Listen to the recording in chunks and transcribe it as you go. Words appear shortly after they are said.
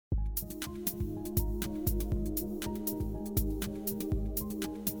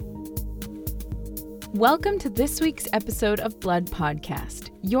Welcome to this week's episode of Blood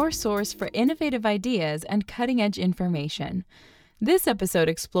Podcast, your source for innovative ideas and cutting-edge information. This episode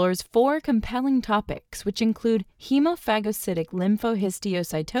explores 4 compelling topics, which include hemophagocytic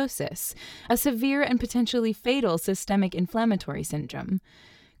lymphohistiocytosis, a severe and potentially fatal systemic inflammatory syndrome,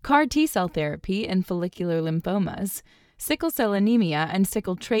 CAR T-cell therapy in follicular lymphomas, sickle cell anemia and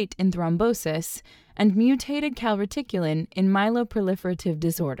sickle trait in thrombosis, and mutated calreticulin in myeloproliferative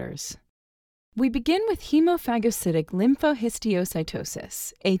disorders. We begin with hemophagocytic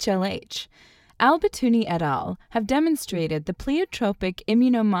lymphohistiocytosis, HLH. Albertuni et al. Have demonstrated the pleiotropic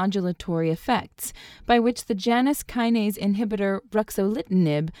immunomodulatory effects by which the Janus kinase inhibitor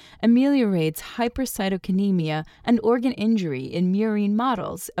ruxolitinib ameliorates hypercytokinemia and organ injury in murine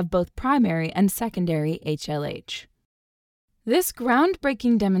models of both primary and secondary HLH. This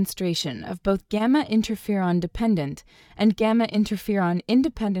groundbreaking demonstration of both gamma interferon-dependent and gamma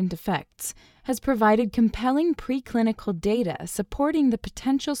interferon-independent effects has provided compelling preclinical data supporting the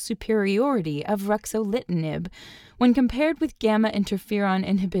potential superiority of ruxolitinib when compared with gamma interferon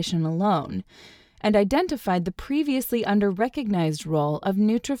inhibition alone, and identified the previously under-recognized role of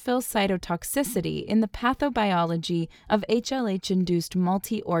neutrophil cytotoxicity in the pathobiology of HLH-induced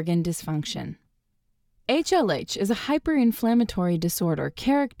multi-organ dysfunction. HLH is a hyperinflammatory disorder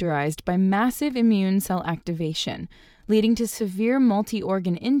characterized by massive immune cell activation, leading to severe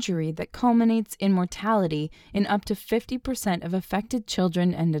multi-organ injury that culminates in mortality in up to 50% of affected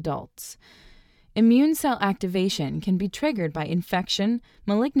children and adults. Immune cell activation can be triggered by infection,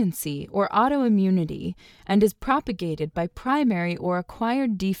 malignancy, or autoimmunity, and is propagated by primary or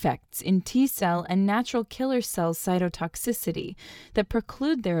acquired defects in T-cell and natural killer cell cytotoxicity that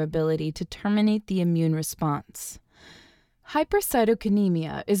preclude their ability to terminate the immune response.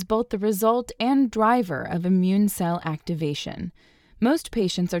 Hypercytokinemia is both the result and driver of immune cell activation. Most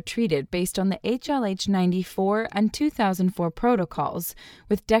patients are treated based on the HLH-94 and 2004 protocols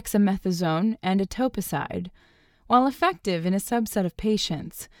with dexamethasone and etoposide. While effective in a subset of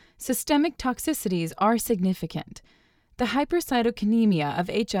patients, systemic toxicities are significant. The hypercytokinemia of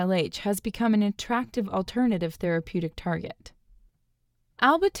HLH has become an attractive alternative therapeutic target.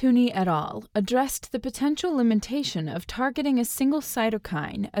 Albertuni et al. Addressed the potential limitation of targeting a single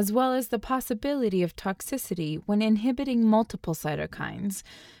cytokine as well as the possibility of toxicity when inhibiting multiple cytokines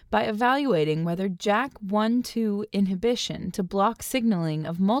by evaluating whether JAK1/2 inhibition to block signaling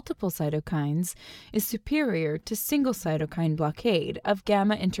of multiple cytokines is superior to single cytokine blockade of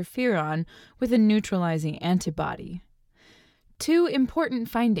gamma interferon with a neutralizing antibody. 2 important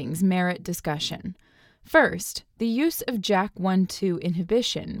findings merit discussion. First, the use of JAK1/2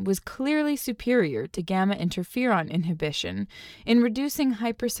 inhibition was clearly superior to gamma interferon inhibition in reducing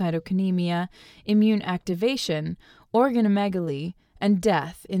hypercytokinemia, immune activation, organomegaly, and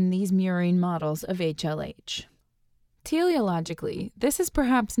death in these murine models of HLH. Teleologically, this is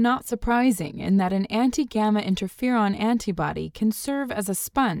perhaps not surprising in that an anti-gamma interferon antibody can serve as a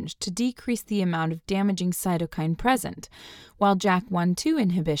sponge to decrease the amount of damaging cytokine present, while JAK1/2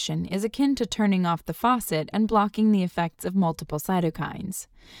 inhibition is akin to turning off the faucet and blocking the effects of multiple cytokines.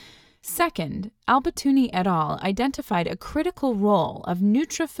 Second, Albertuni et al. Identified a critical role of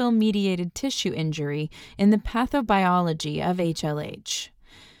neutrophil-mediated tissue injury in the pathobiology of HLH.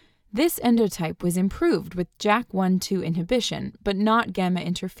 This endotype was improved with JAK1/2 inhibition, but not gamma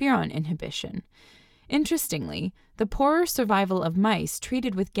interferon inhibition. Interestingly, the poorer survival of mice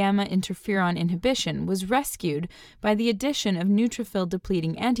treated with gamma interferon inhibition was rescued by the addition of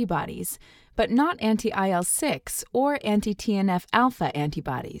neutrophil-depleting antibodies, but not anti-IL-6 or anti-TNF-alpha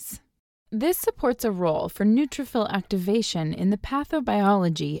antibodies. This supports a role for neutrophil activation in the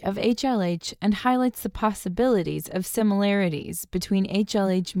pathobiology of HLH and highlights the possibilities of similarities between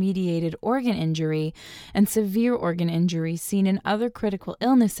HLH-mediated organ injury and severe organ injury seen in other critical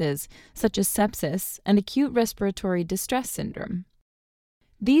illnesses such as sepsis and acute respiratory distress syndrome.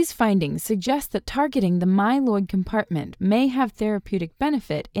 These findings suggest that targeting the myeloid compartment may have therapeutic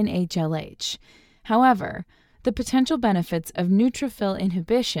benefit in HLH. However, the potential benefits of neutrophil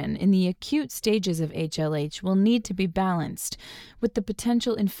inhibition in the acute stages of HLH will need to be balanced with the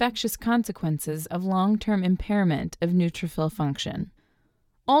potential infectious consequences of long-term impairment of neutrophil function.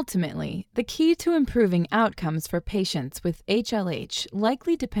 Ultimately, the key to improving outcomes for patients with HLH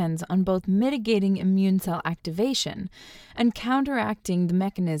likely depends on both mitigating immune cell activation and counteracting the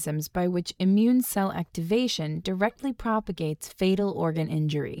mechanisms by which immune cell activation directly propagates fatal organ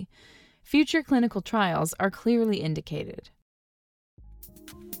injury. Future clinical trials are clearly indicated.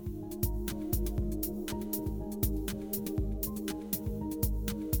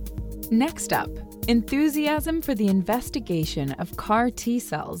 Next up, Enthusiasm for the investigation of CAR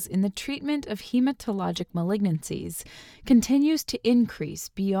T-cells in the treatment of hematologic malignancies continues to increase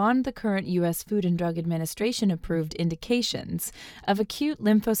beyond the current U.S. Food and Drug Administration-approved indications of acute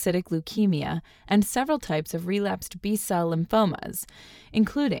lymphocytic leukemia and several types of relapsed B-cell lymphomas,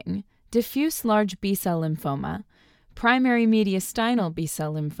 including diffuse large B-cell lymphoma, primary mediastinal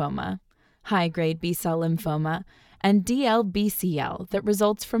B-cell lymphoma, high-grade B-cell lymphoma, and DLBCL that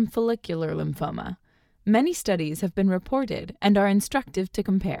results from follicular lymphoma. Many studies have been reported and are instructive to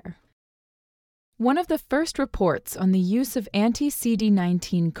compare. One of the first reports on the use of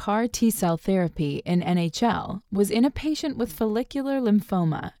anti-CD19 CAR T-cell therapy in NHL was in a patient with follicular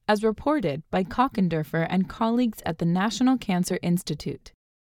lymphoma, as reported by Kochenderfer and colleagues at the National Cancer Institute.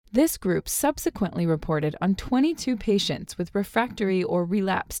 This group subsequently reported on 22 patients with refractory or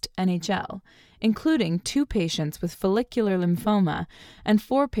relapsed NHL, including 2 patients with follicular lymphoma and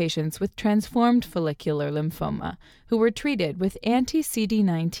 4 patients with transformed follicular lymphoma, who were treated with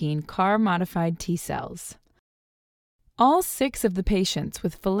anti-CD19 CAR-modified T-cells. All 6 of the patients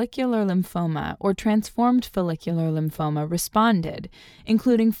with follicular lymphoma or transformed follicular lymphoma responded,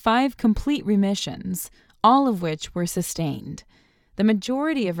 including 5 complete remissions, all of which were sustained. The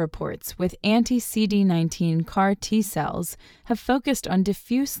majority of reports with anti-CD19 CAR T-cells have focused on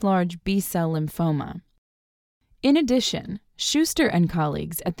diffuse large B-cell lymphoma. In addition, Schuster and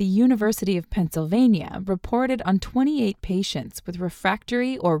colleagues at the University of Pennsylvania reported on 28 patients with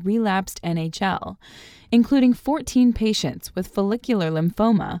refractory or relapsed NHL, including 14 patients with follicular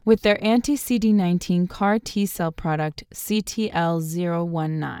lymphoma with their anti-CD19 CAR T-cell product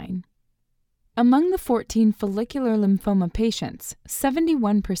CTL019. Among the 14 follicular lymphoma patients,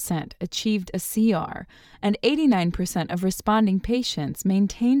 71% achieved a CR, and 89% of responding patients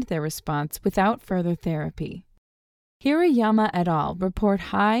maintained their response without further therapy. Hirayama et al. Report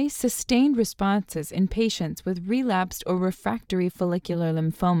high, sustained responses in patients with relapsed or refractory follicular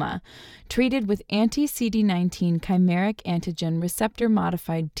lymphoma treated with anti-CD19 chimeric antigen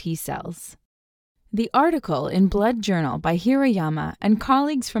receptor-modified T-cells. The article in Blood Journal by Hirayama and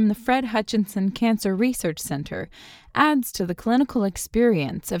colleagues from the Fred Hutchinson Cancer Research Center adds to the clinical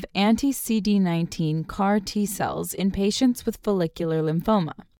experience of anti-CD19 CAR T-cells in patients with follicular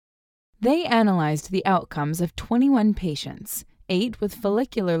lymphoma. They analyzed the outcomes of 21 patients, 8 with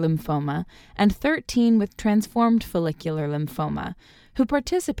follicular lymphoma and 13 with transformed follicular lymphoma, who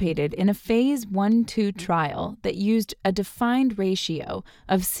participated in a Phase 1-2 trial that used a defined ratio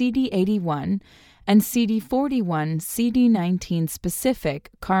of CD81 and CD41 CD19 specific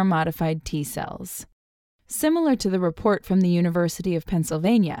CAR-modified T-cells. Similar to the report from the University of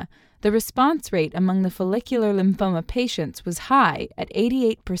Pennsylvania, the response rate among the follicular lymphoma patients was high at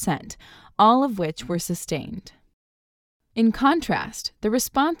 88%, all of which were sustained. In contrast, the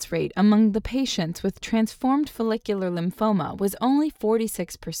response rate among the patients with transformed follicular lymphoma was only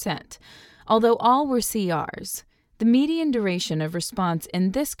 46%, although all were CRs. The median duration of response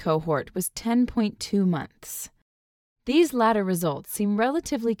in this cohort was 10.2 months. These latter results seem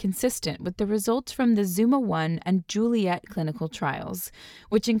relatively consistent with the results from the ZUMA-1 and JULIET clinical trials,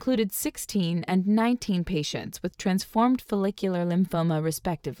 which included 16 and 19 patients with transformed follicular lymphoma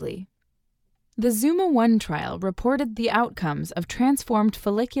respectively. The ZUMA-1 trial reported the outcomes of transformed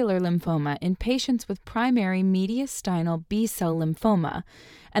follicular lymphoma in patients with primary mediastinal B-cell lymphoma,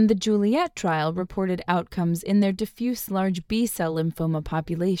 and the JULIET trial reported outcomes in their diffuse large B-cell lymphoma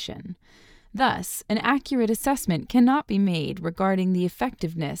population. Thus, an accurate assessment cannot be made regarding the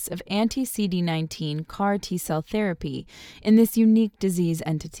effectiveness of anti-CD19 CAR T-cell therapy in this unique disease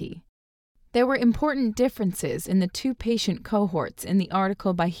entity. There were important differences in the 2 patient cohorts in the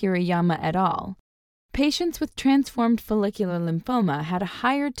article by Hirayama et al. Patients with transformed follicular lymphoma had a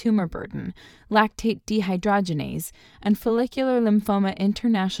higher tumor burden, lactate dehydrogenase, and follicular lymphoma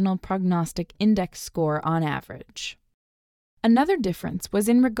international prognostic index score on average. Another difference was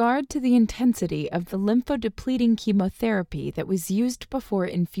in regard to the intensity of the lymphodepleting chemotherapy that was used before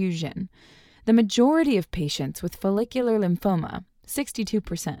infusion. The majority of patients with follicular lymphoma,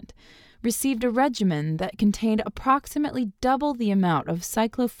 62%, received a regimen that contained approximately double the amount of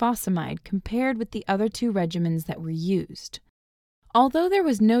cyclophosphamide compared with the other 2 regimens that were used. Although there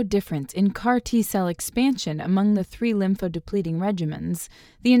was no difference in CAR T-cell expansion among the 3 lymphodepleting regimens,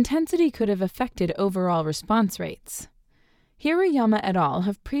 the intensity could have affected overall response rates. Hirayama et al.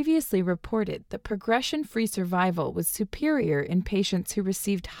 Have previously reported that progression-free survival was superior in patients who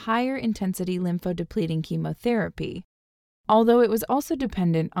received higher intensity lymphodepleting chemotherapy, although it was also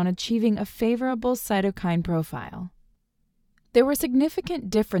dependent on achieving a favorable cytokine profile. There were significant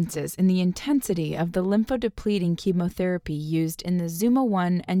differences in the intensity of the lymphodepleting chemotherapy used in the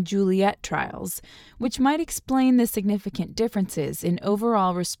ZUMA-1 and JULIET trials, which might explain the significant differences in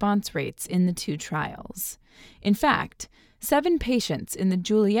overall response rates in the two trials. In fact, 7 patients in the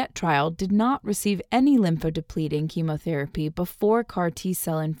JULIET trial did not receive any lymphodepleting chemotherapy before CAR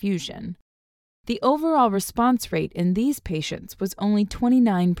T-cell infusion. The overall response rate in these patients was only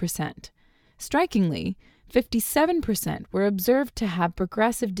 29%. Strikingly, 57% were observed to have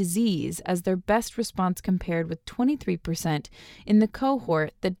progressive disease as their best response, compared with 23% in the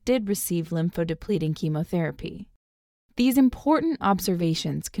cohort that did receive lymphodepleting chemotherapy. These important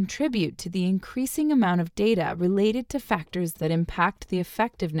observations contribute to the increasing amount of data related to factors that impact the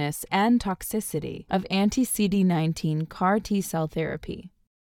effectiveness and toxicity of anti-CD19 CAR T-cell therapy.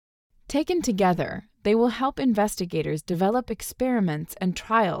 Taken together, they will help investigators develop experiments and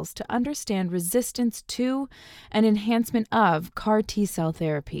trials to understand resistance to and enhancement of CAR T-cell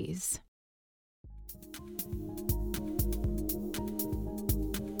therapies.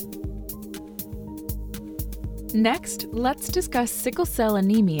 Next, let's discuss sickle cell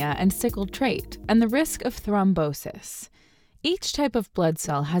anemia and sickle trait and the risk of thrombosis. Each type of blood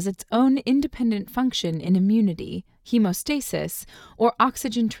cell has its own independent function in immunity, hemostasis, or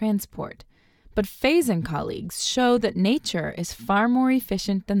oxygen transport, but Faze and colleagues show that nature is far more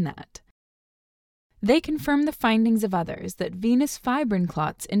efficient than that. They confirm the findings of others that venous fibrin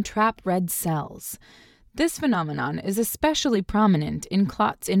clots entrap red cells. This phenomenon is especially prominent in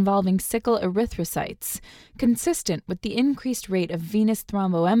clots involving sickle erythrocytes, consistent with the increased rate of venous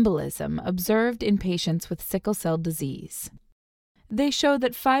thromboembolism observed in patients with sickle cell disease. They show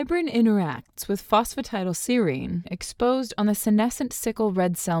that fibrin interacts with phosphatidylserine exposed on the senescent sickle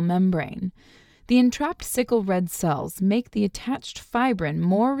red cell membrane. The entrapped sickle red cells make the attached fibrin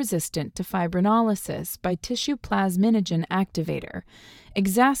more resistant to fibrinolysis by tissue plasminogen activator,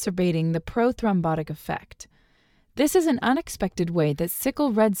 exacerbating the prothrombotic effect. This is an unexpected way that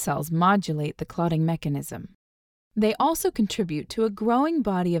sickle red cells modulate the clotting mechanism. They also contribute to a growing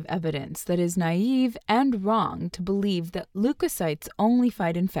body of evidence that is naive and wrong to believe that leukocytes only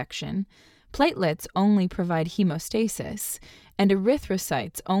fight infection, platelets only provide hemostasis, and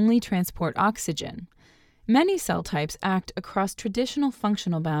erythrocytes only transport oxygen. Many cell types act across traditional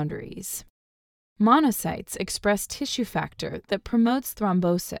functional boundaries. Monocytes express tissue factor that promotes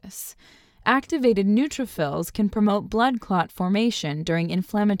thrombosis. Activated neutrophils can promote blood clot formation during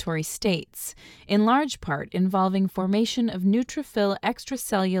inflammatory states, in large part involving formation of neutrophil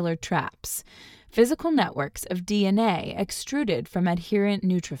extracellular traps, physical networks of DNA extruded from adherent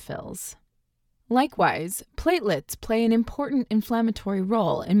neutrophils. Likewise, platelets play an important inflammatory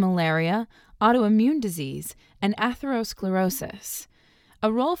role in malaria, autoimmune disease, and atherosclerosis.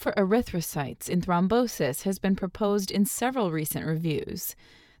 A role for erythrocytes in thrombosis has been proposed in several recent reviews.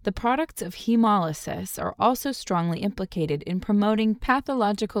 The products of hemolysis are also strongly implicated in promoting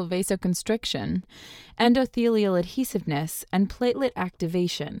pathological vasoconstriction, endothelial adhesiveness, and platelet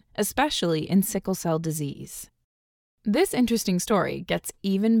activation, especially in sickle cell disease. This interesting story gets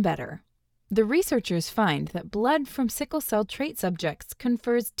even better. The researchers find that blood from sickle cell trait subjects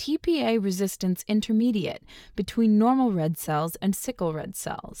confers TPA resistance intermediate between normal red cells and sickle red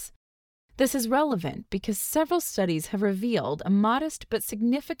cells. This is relevant because several studies have revealed a modest but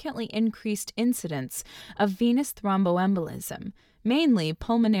significantly increased incidence of venous thromboembolism, mainly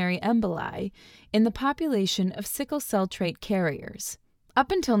pulmonary emboli, in the population of sickle cell trait carriers. Up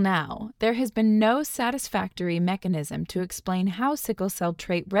until now, there has been no satisfactory mechanism to explain how sickle cell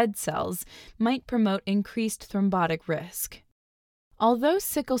trait red cells might promote increased thrombotic risk. Although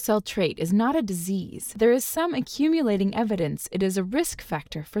sickle cell trait is not a disease, there is some accumulating evidence it is a risk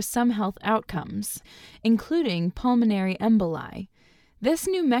factor for some health outcomes, including pulmonary emboli. This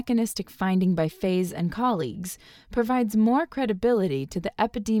new mechanistic finding by Faze and colleagues provides more credibility to the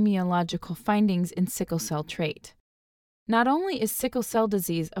epidemiological findings in sickle cell trait. Not only is sickle cell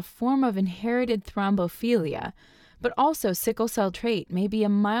disease a form of inherited thrombophilia, but also sickle cell trait may be a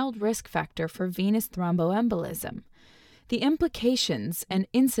mild risk factor for venous thromboembolism. The implications and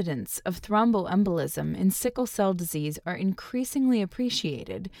incidence of thromboembolism in sickle cell disease are increasingly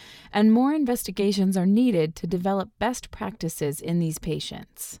appreciated, and more investigations are needed to develop best practices in these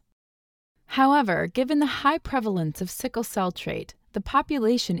patients. However, given the high prevalence of sickle cell trait, the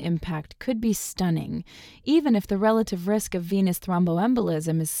population impact could be stunning, even if the relative risk of venous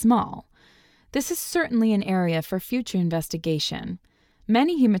thromboembolism is small. This is certainly an area for future investigation.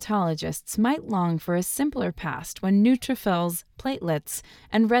 Many hematologists might long for a simpler past when neutrophils, platelets,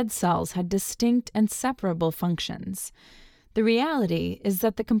 and red cells had distinct and separable functions. The reality is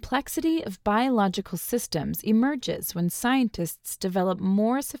that the complexity of biological systems emerges when scientists develop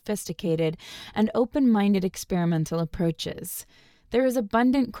more sophisticated and open-minded experimental approaches. There is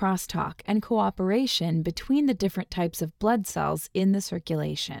abundant crosstalk and cooperation between the different types of blood cells in the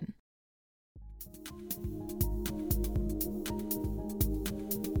circulation.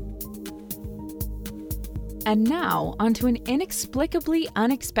 And now, onto an inexplicably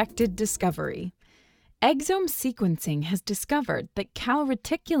unexpected discovery. Exome sequencing has discovered that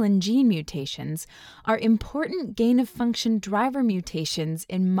calreticulin gene mutations are important gain-of-function driver mutations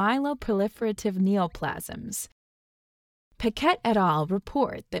in myeloproliferative neoplasms. Paquette et al.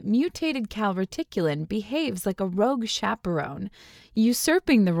 Report that mutated calreticulin behaves like a rogue chaperone,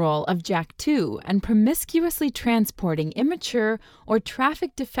 usurping the role of JAK2 and promiscuously transporting immature or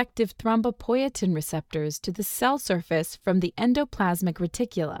traffic-defective thrombopoietin receptors to the cell surface from the endoplasmic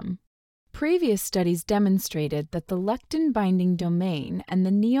reticulum. Previous studies demonstrated that the lectin-binding domain and the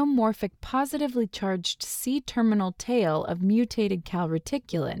neomorphic positively charged C-terminal tail of mutated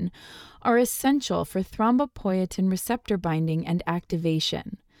calreticulin are essential for thrombopoietin receptor binding and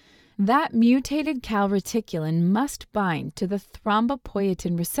activation. That mutated calreticulin must bind to the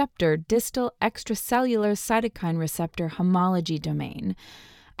thrombopoietin receptor distal extracellular cytokine receptor homology domain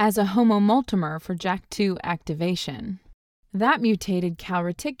as a homomultimer for JAK2 activation. That mutated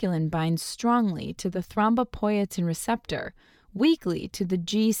calreticulin binds strongly to the thrombopoietin receptor, weakly to the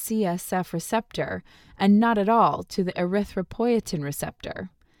GCSF receptor, and not at all to the erythropoietin receptor.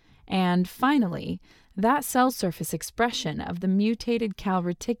 And finally, that cell surface expression of the mutated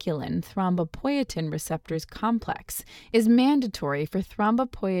calreticulin thrombopoietin receptors complex is mandatory for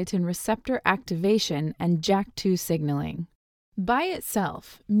thrombopoietin receptor activation and JAK2 signaling. By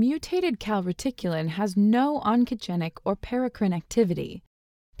itself, mutated calreticulin has no oncogenic or paracrine activity.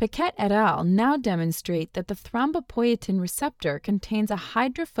 Paquette et al. Now demonstrate that the thrombopoietin receptor contains a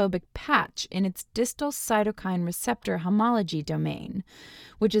hydrophobic patch in its distal cytokine receptor homology domain,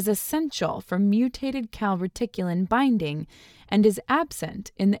 which is essential for mutated calreticulin binding and is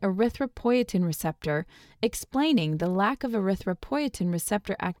absent in the erythropoietin receptor, explaining the lack of erythropoietin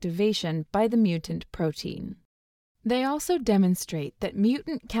receptor activation by the mutant protein. They also demonstrate that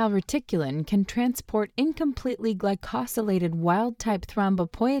mutant calreticulin can transport incompletely glycosylated wild-type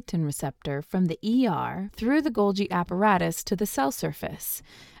thrombopoietin receptor from the ER through the Golgi apparatus to the cell surface,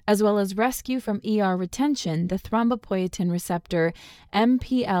 as well as rescue from ER retention the thrombopoietin receptor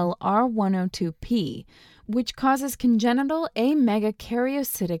MPL-R102P, which causes congenital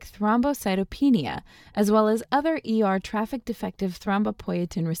amegakaryocytic thrombocytopenia, as well as other ER traffic-defective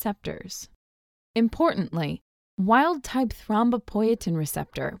thrombopoietin receptors. Importantly, wild-type thrombopoietin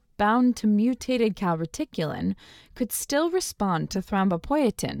receptor bound to mutated calreticulin could still respond to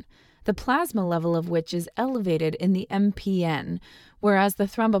thrombopoietin, the plasma level of which is elevated in the MPN, whereas the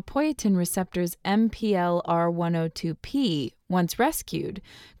thrombopoietin receptor's MPL-R102P, once rescued,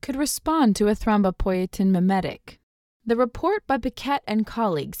 could respond to a thrombopoietin mimetic. The report by Paquette and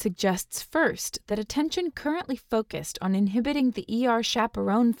colleagues suggests first that attention currently focused on inhibiting the ER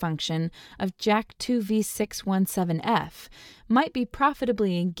chaperone function of JAK2V617F might be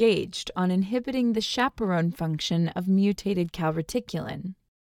profitably engaged on inhibiting the chaperone function of mutated calreticulin.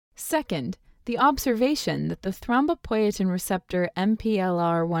 Second, the observation that the thrombopoietin receptor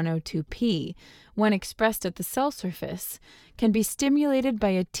MPLR102P, when expressed at the cell surface, can be stimulated by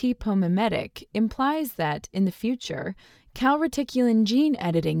a TPO mimetic implies that, in the future, calreticulin gene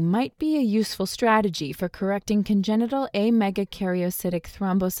editing might be a useful strategy for correcting congenital amegakaryocytic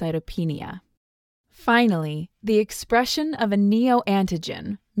thrombocytopenia. Finally, the expression of a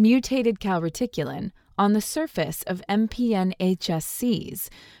neoantigen, mutated calreticulin, on the surface of MPN-HSCs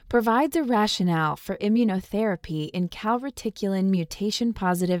provides a rationale for immunotherapy in calreticulin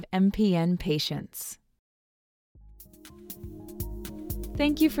mutation-positive MPN patients.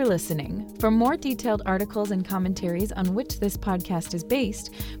 Thank you for listening. For more detailed articles and commentaries on which this podcast is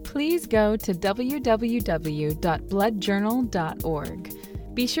based, please go to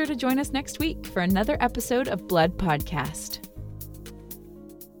www.bloodjournal.org. Be sure to join us next week for another episode of Blood Podcast.